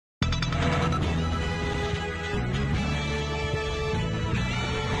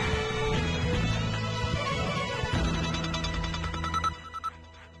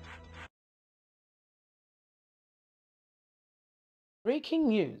Breaking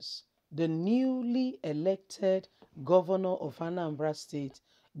news. The newly elected governor of Anambra State,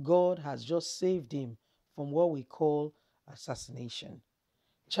 God has just saved him from what we call assassination.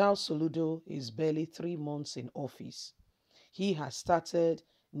 Charles Soludo is barely 3 months in office. He has started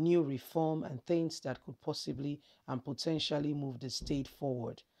new reform and things that could possibly and potentially move the state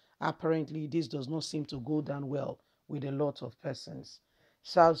forward. Apparently, this does not seem to go down well with a lot of persons.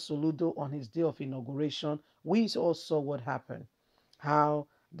 Charles Soludo, on his day of inauguration, we all saw what happened. How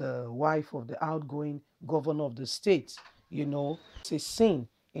the wife of the outgoing governor of the state, it's a sin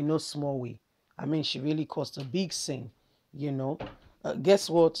in no small way. I mean, she really caused a big sin, you know. Guess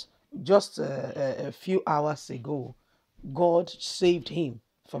what? Just a few hours ago, God saved him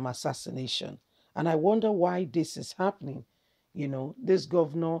from assassination. And I wonder why this is happening. This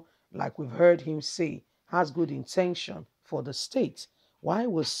governor, like we've heard him say, has good intention for the state. Why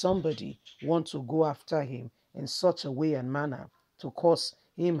would somebody want to go after him in such a way and manner to cause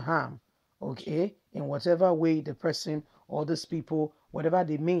him harm? Okay, in whatever way the person or these people, whatever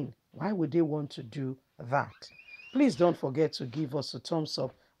they mean, why would they want to do that? Please don't forget to give us a thumbs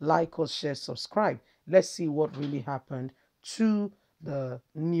up, like us, share, subscribe. Let's see what really happened to the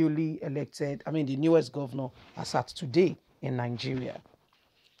the newest governor as at today in Nigeria.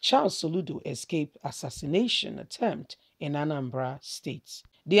 Charles Soludo escaped assassination attempt in Anambra State.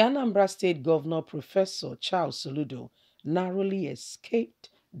 The Anambra State Governor, Professor Charles Soludo, narrowly escaped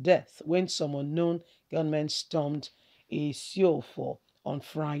death when some unknown gunmen stormed a Siofo on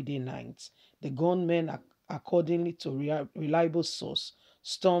Friday night. The gunmen, accordingly to reliable source,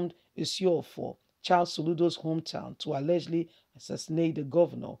 stormed Isiofo, Charles Soludo's hometown, to allegedly assassinate the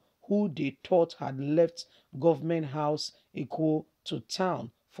governor, who they thought had left government house Eko to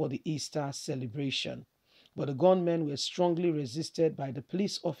town for the Easter celebration. But the gunmen were strongly resisted by the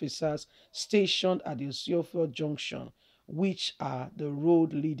police officers stationed at the Isiofo Junction, which are the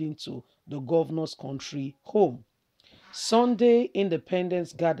road leading to the governor's country home. Sunday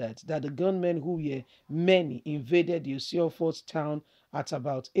independents gathered that the gunmen, who were many, invaded the Usiofor's town at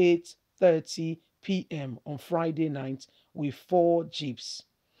about 8:30 p.m. on Friday night with 4 jeeps.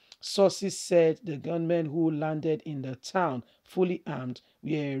 Sources said the gunmen who landed in the town fully armed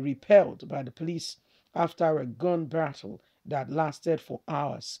were repelled by the police after a gun battle that lasted for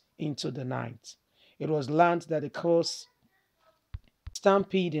hours into the night. It was learned that the caused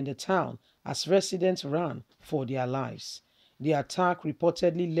stampede in the town as residents ran for their lives. The attack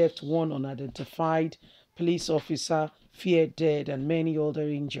reportedly left one unidentified police officer feared dead and many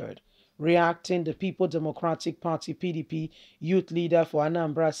others injured. Reacting, the People Democratic Party (PDP) youth leader for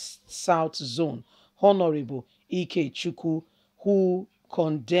Anambra South Zone, Honorable Ike Chukwu, who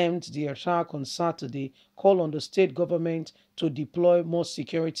condemned the attack on Saturday, called on the state government to deploy more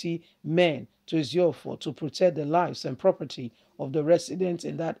security men to Isiofo to protect the lives and property of the residents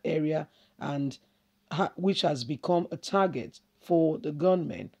in that area, and which has become a target for the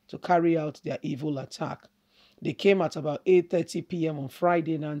gunmen to carry out their evil attack. They came at about 8:30 p.m. on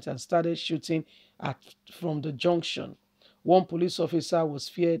Friday night and started shooting from the junction. One police officer was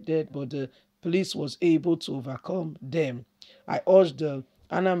feared dead, but the police was able to overcome them. I urge the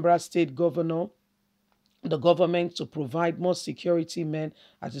Anambra State Governor, the government, to provide more security men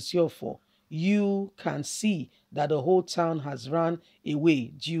at Isiofo. You can see that the whole town has run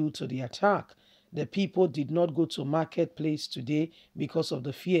away due to the attack. The people did not go to marketplace today because of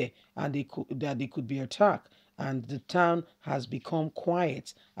the fear and that they could be attacked. And the town has become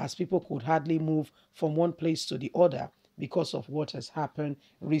quiet as people could hardly move from one place to the other because of what has happened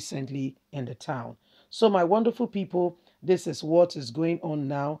recently in the town. So, my wonderful people, this is what is going on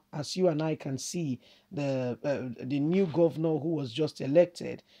now. As you and I can see, the new governor who was just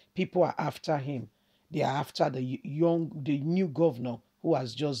elected, people are after him. They are after the new governor who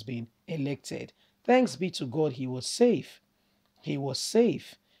has just been elected. Thanks be to God, he was safe. He was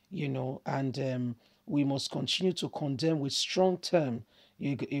safe, and we must continue to condemn with strong term,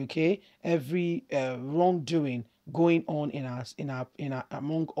 okay, every wrongdoing going on in our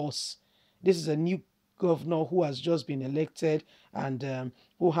among us. This is a new governor who has just been elected and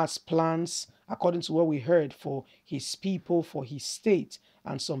who has plans, according to what we heard, for his people, for his state.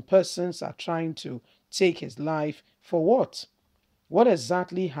 And some persons are trying to take his life for what? What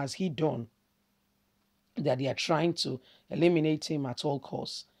exactly has he done that they are trying to eliminate him at all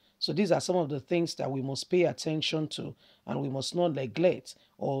costs? So these are some of the things that we must pay attention to and we must not neglect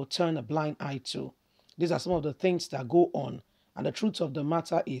or turn a blind eye to. These are some of the things that go on. And the truth of the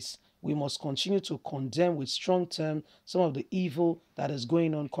matter is we must continue to condemn with strong terms some of the evil that is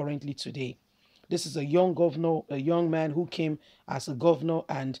going on currently today. This is a young governor, a young man who came as a governor,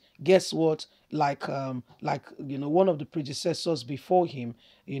 and guess what? Like one of the predecessors before him,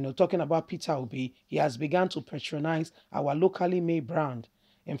 talking about Peter Obi, he has begun to patronize our locally made brand.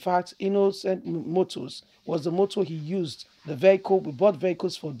 In fact, Innocent Motors was the motto he used. The vehicle, we bought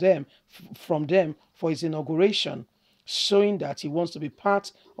vehicles for them, from them for his inauguration, showing that he wants to be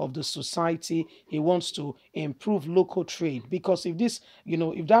part of the society. He wants to improve local trade, because if this,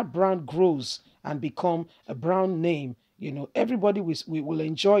 if that brand grows and become a brand name, everybody will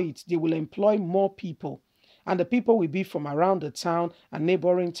enjoy it. They will employ more people, and the people will be from around the town and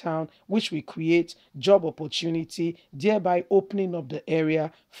neighboring town, which will create job opportunity, thereby opening up the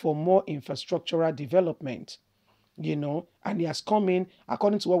area for more infrastructural development. And he has come in,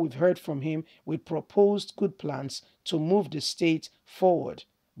 according to what we've heard from him, with proposed good plans to move the state forward.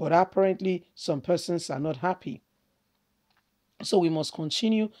 But apparently, some persons are not happy. So we must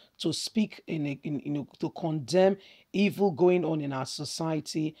continue to speak to condemn evil going on in our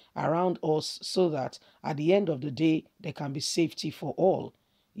society around us, so that at the end of the day there can be safety for all.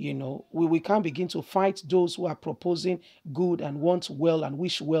 We can't begin to fight those who are proposing good and want well and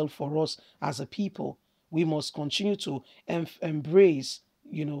wish well for us as a people. We must continue to embrace,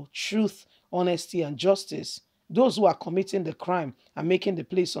 truth, honesty, and justice. Those who are committing the crime and making the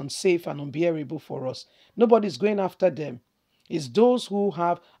place unsafe and unbearable for us, nobody's going after them. It's those who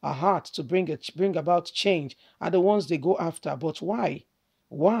have a heart to bring about change are the ones they go after. But why?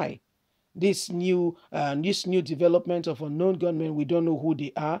 Why? This new development of unknown gunmen, we don't know who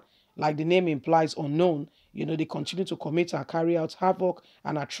they are. Like the name implies, unknown. They continue to commit and carry out havoc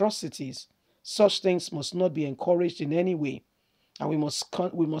and atrocities. Such things must not be encouraged in any way, and we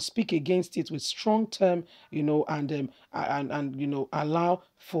must speak against it with strong term, and allow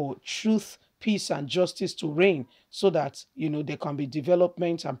for truth, peace, and justice to reign, so that there can be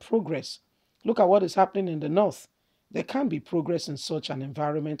development and progress. Look at what is happening in the north. There can't be progress in such an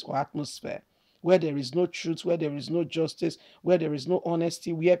environment or atmosphere where there is no truth, where there is no justice, where there is no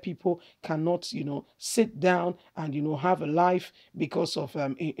honesty, where people cannot, sit down and have a life because of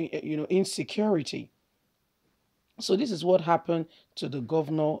insecurity. So this is what happened to the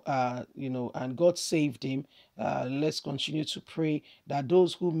governor, and God saved him. Let's continue to pray that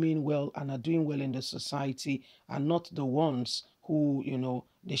those who mean well and are doing well in the society are not the ones who,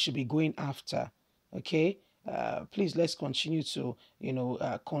 they should be going after. Okay. Please, let's continue to,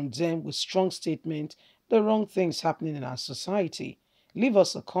 condemn with strong statement the wrong things happening in our society. Leave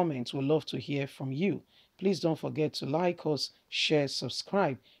us a comment. We'd love to hear from you. Please don't forget to like us, share,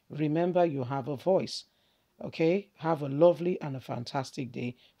 subscribe. Remember, you have a voice. Okay, have a lovely and a fantastic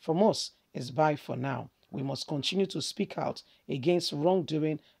day. From us, it's bye for now. We must continue to speak out against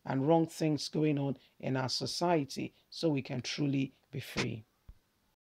wrongdoing and wrong things going on in our society, so we can truly be free.